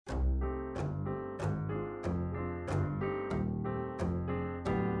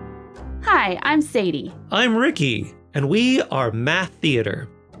Hi, I'm Sadie. I'm Ricky, and we are Math Theater.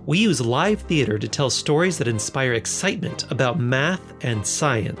 We use live theater to tell stories that inspire excitement about math and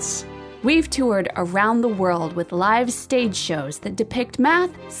science. We've toured around the world with live stage shows that depict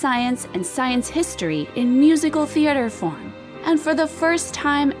math, science, and science history in musical theater form. And for the first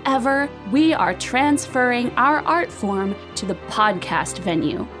time ever, we are transferring our art form to the podcast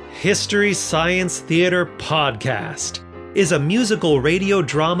venue. History Science Theater Podcast is a musical radio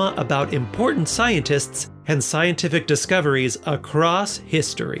drama about important scientists and scientific discoveries across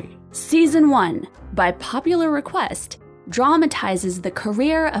history. Season 1, by popular request, dramatizes the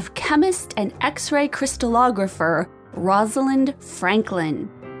career of chemist and X-ray crystallographer Rosalind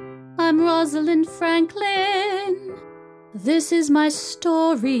Franklin. I'm Rosalind Franklin. This is my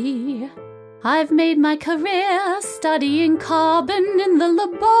story. I've made my career studying carbon in the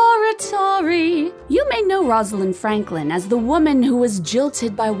laboratory. You may know Rosalind Franklin as the woman who was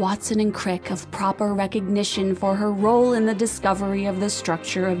jilted by Watson and Crick of proper recognition for her role in the discovery of the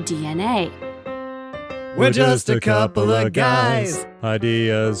structure of DNA. We're just a couple of guys.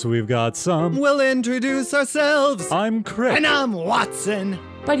 Ideas, we've got some. We'll introduce ourselves. I'm Crick. And I'm Watson.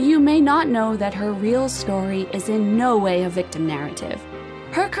 But you may not know that her real story is in no way a victim narrative.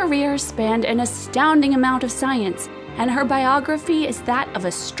 Her career spanned an astounding amount of science, and her biography is that of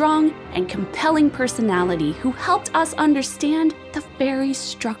a strong and compelling personality who helped us understand the very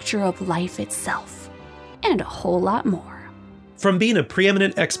structure of life itself, and a whole lot more. From being a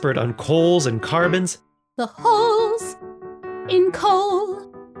preeminent expert on coals and carbons, the holes in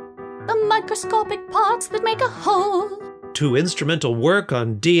coal, the microscopic parts that make a hole, to instrumental work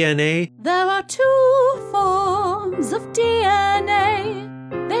on DNA, there are two forms of DNA.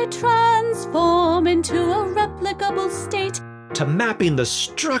 They transform into a replicable state, to mapping the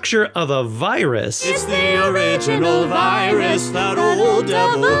structure of a virus. It's the original virus, that old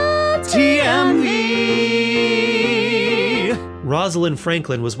devil, TMV. Rosalind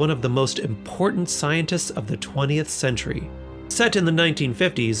Franklin was one of the most important scientists of the 20th century. Set in the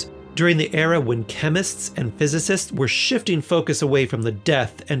 1950s, during the era when chemists and physicists were shifting focus away from the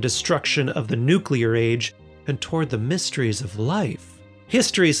death and destruction of the nuclear age and toward the mysteries of life.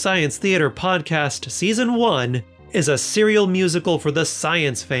 History Science Theater Podcast Season 1 is a serial musical for the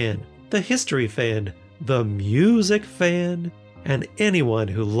science fan, the history fan, the music fan, and anyone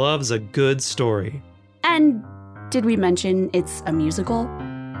who loves a good story. And did we mention it's a musical?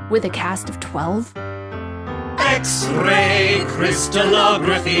 With a cast of 12? X-ray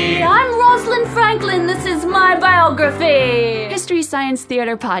crystallography. I'm Rosalind Franklin. This is my biography. History Science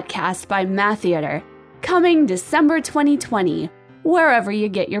Theater Podcast by Math Theater. Coming December 2020. Wherever you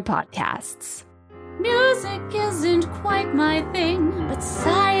get your podcasts. Music isn't quite my thing, but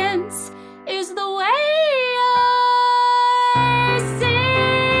science